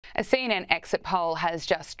A CNN exit poll has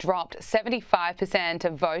just dropped. 75%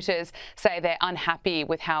 of voters say they're unhappy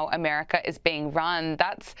with how America is being run.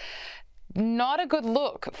 That's not a good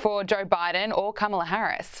look for Joe Biden or Kamala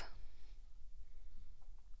Harris.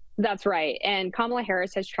 That's right. And Kamala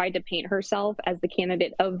Harris has tried to paint herself as the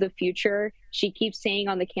candidate of the future. She keeps saying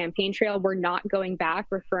on the campaign trail, we're not going back,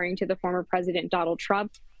 referring to the former president, Donald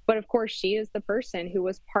Trump. But of course, she is the person who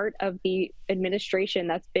was part of the administration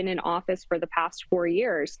that's been in office for the past 4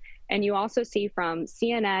 years. And you also see from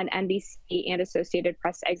CNN, NBC, and Associated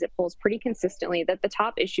Press exit polls pretty consistently that the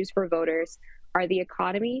top issues for voters are the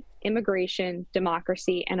economy, immigration,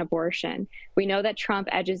 democracy, and abortion. We know that Trump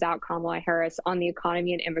edges out Kamala Harris on the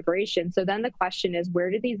economy and immigration. So then the question is, where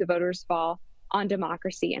do these voters fall on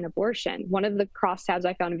democracy and abortion? One of the crosstabs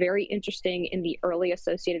I found very interesting in the early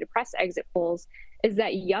Associated Press exit polls is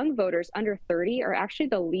that young voters under 30 are actually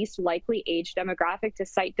the least likely age demographic to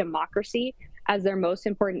cite democracy as their most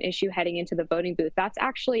important issue heading into the voting booth. That's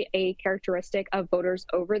actually a characteristic of voters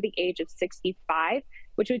over the age of 65,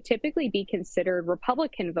 which would typically be considered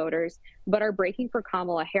Republican voters, but are breaking for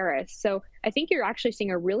Kamala Harris. So I think you're actually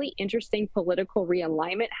seeing a really interesting political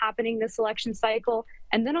realignment happening this election cycle.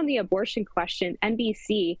 And then on the abortion question,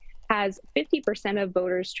 NBC has 50% of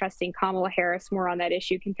voters trusting Kamala Harris more on that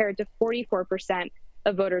issue compared to 44%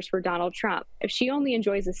 of voters for Donald Trump. If she only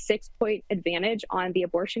enjoys a 6-point advantage on the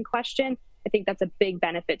abortion question, I think that's a big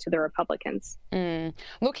benefit to the Republicans.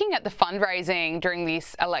 Looking at the fundraising during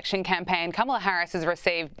this election campaign, Kamala Harris has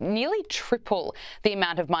received nearly triple the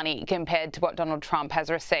amount of money compared to what Donald Trump has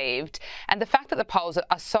received. And the fact that the polls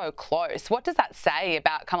are so close, what does that say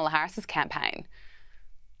about Kamala Harris's campaign?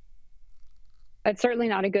 It's certainly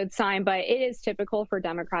not a good sign, but it is typical for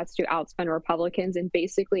Democrats to outspend Republicans in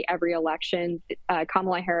basically every election.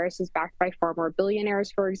 Kamala Harris is backed by far more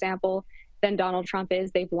billionaires, for example, than Donald Trump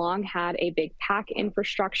is. They've long had a big PAC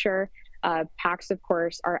infrastructure. PACs, of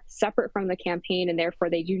course, are separate from the campaign, and therefore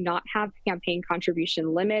they do not have campaign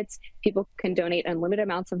contribution limits. People can donate unlimited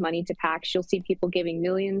amounts of money to PACs. You'll see people giving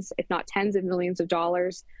millions, if not tens of millions of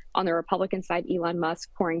dollars. On the Republican side, Elon Musk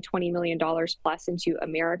pouring $20 million plus into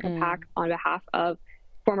America PAC on behalf of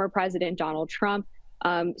former President Donald Trump.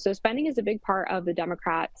 So spending is a big part of the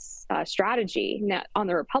Democrats' strategy. Now, on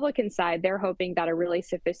the Republican side, they're hoping that a really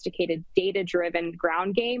sophisticated, data-driven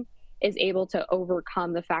ground game is able to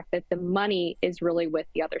overcome the fact that the money is really with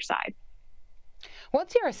the other side.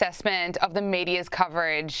 What's your assessment of the media's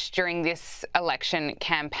coverage during this election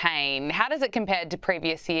campaign? How does it compare to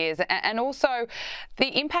previous years? And also the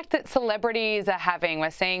impact that celebrities are having. We're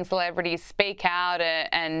seeing celebrities speak out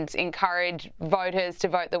and encourage voters to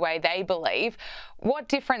vote the way they believe. What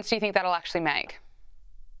difference do you think that'll actually make?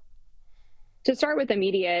 To start with the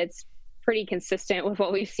media, it's pretty consistent with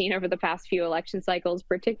what we've seen over the past few election cycles,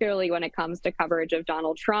 particularly when it comes to coverage of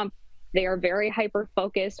Donald Trump. They are very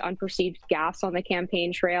hyper-focused on perceived gaffes on the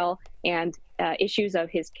campaign trail and issues of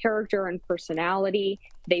his character and personality.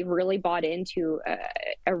 They've really bought into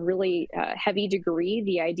a really heavy degree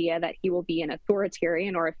the idea that he will be an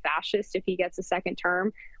authoritarian or a fascist if he gets a second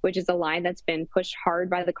term, which is a line that's been pushed hard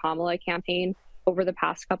by the Kamala campaign over the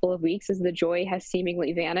past couple of weeks as the joy has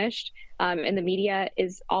seemingly vanished. And the media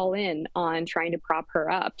is all in on trying to prop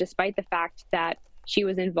her up, despite the fact that she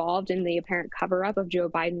was involved in the apparent cover-up of Joe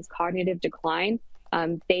Biden's cognitive decline.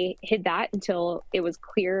 They hid that until it was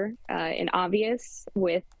clear and obvious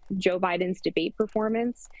with Joe Biden's debate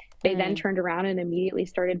performance. They then turned around and immediately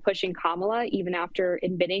started pushing Kamala, even after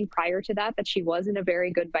admitting prior to that she wasn't a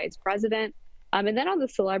very good vice president. And then on the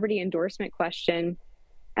celebrity endorsement question,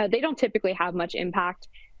 they don't typically have much impact.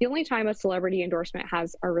 The only time a celebrity endorsement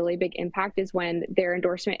has a really big impact is when their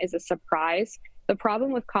endorsement is a surprise. The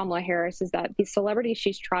problem with Kamala Harris is that the celebrities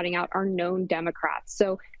she's trotting out are known Democrats.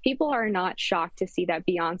 So people are not shocked to see that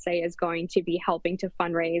Beyonce is going to be helping to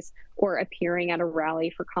fundraise or appearing at a rally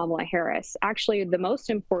for Kamala Harris. Actually, the most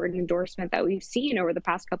important endorsement that we've seen over the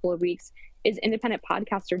past couple of weeks is independent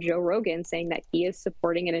podcaster Joe Rogan saying that he is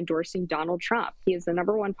supporting and endorsing Donald Trump. He is the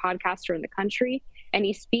 #1 podcaster in the country, and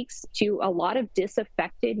he speaks to a lot of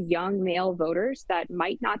disaffected young male voters that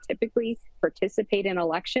might not typically participate in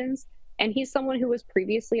elections. And he's someone who was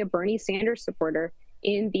previously a Bernie Sanders supporter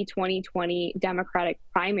in the 2020 Democratic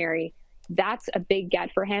primary. That's a big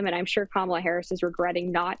get for him. And I'm sure Kamala Harris is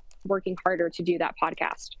regretting not working harder to do that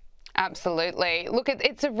podcast. Absolutely. Look,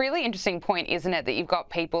 it's a really interesting point, isn't it, that you've got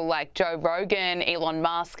people like Joe Rogan, Elon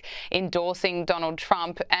Musk endorsing Donald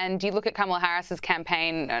Trump, and you look at Kamala Harris's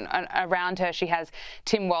campaign, and around her she has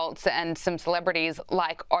Tim Walz and some celebrities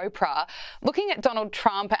like Oprah. Looking at Donald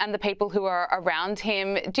Trump and the people who are around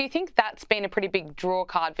him, do you think that's been a pretty big draw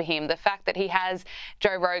card for him? The fact that he has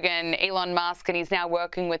Joe Rogan, Elon Musk, and he's now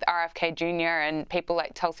working with RFK Jr. and people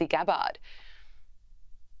like Tulsi Gabbard?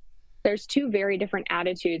 There's two very different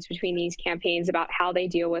attitudes between these campaigns about how they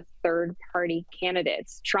deal with third-party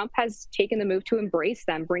candidates. Trump has taken the move to embrace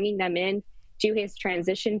them, bringing them in to his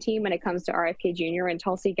transition team when it comes to RFK Jr. and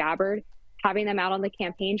Tulsi Gabbard, having them out on the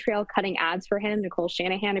campaign trail, cutting ads for him. Nicole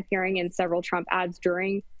Shanahan appearing in several Trump ads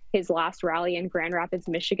during his last rally in Grand Rapids,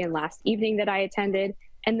 Michigan last evening that I attended.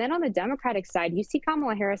 And then on the Democratic side, you see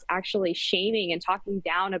Kamala Harris actually shaming and talking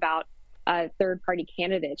down about third-party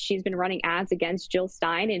candidates. She's been running ads against Jill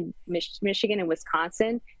Stein in Michigan and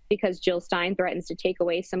Wisconsin because Jill Stein threatens to take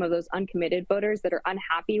away some of those uncommitted voters that are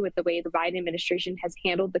unhappy with the way the Biden administration has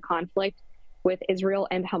handled the conflict with Israel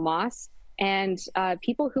and Hamas. And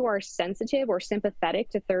people who are sensitive or sympathetic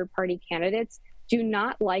to third-party candidates do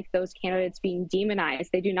not like those candidates being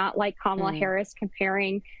demonized. They do not like Kamala Harris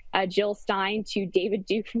comparing Jill Stein to David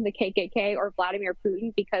Duke from the KKK or Vladimir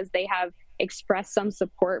Putin because they have expressed some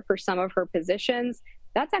support for some of her positions.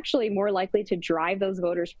 That's actually more likely to drive those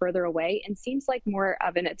voters further away and seems like more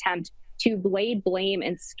of an attempt to blame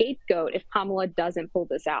and scapegoat if Kamala doesn't pull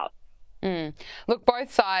this out. Look,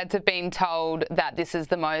 both sides have been told that this is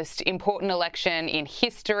the most important election in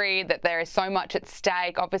history, that there is so much at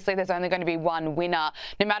stake. Obviously, there's only going to be one winner.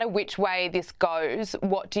 No matter which way this goes,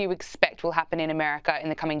 what do you expect will happen in America in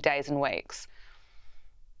the coming days and weeks?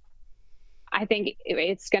 I think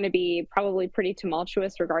it's going to be probably pretty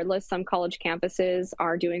tumultuous regardless. Some college campuses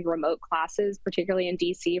are doing remote classes, particularly in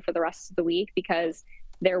DC, for the rest of the week because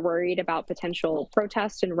they're worried about potential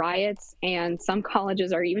protests and riots. And some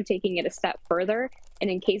colleges are even taking it a step further.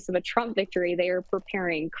 And in case of a Trump victory, they are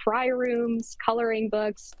preparing cry rooms, coloring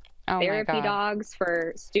books, therapy dogs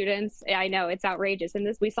for students. I know, it's outrageous. And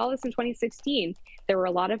we saw this in 2016. There were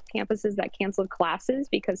a lot of campuses that canceled classes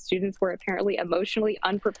because students were apparently emotionally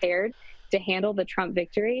unprepared to handle the Trump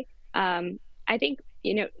victory. I think,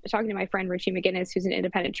 talking to my friend Richie McGinnis, who's an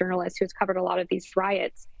independent journalist who's covered a lot of these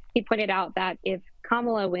riots, he pointed out that if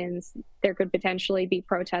Kamala wins, there could potentially be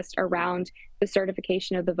protests around the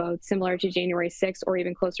certification of the vote, similar to January 6th or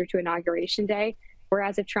even closer to Inauguration Day.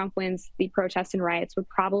 Whereas if Trump wins, the protests and riots would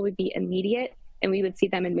probably be immediate, and we would see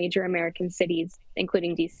them in major American cities,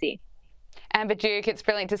 including D.C. Amber Duke, it's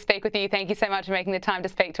brilliant to speak with you. Thank you so much for making the time to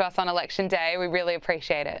speak to us on Election Day. We really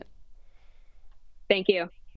appreciate it. Thank you.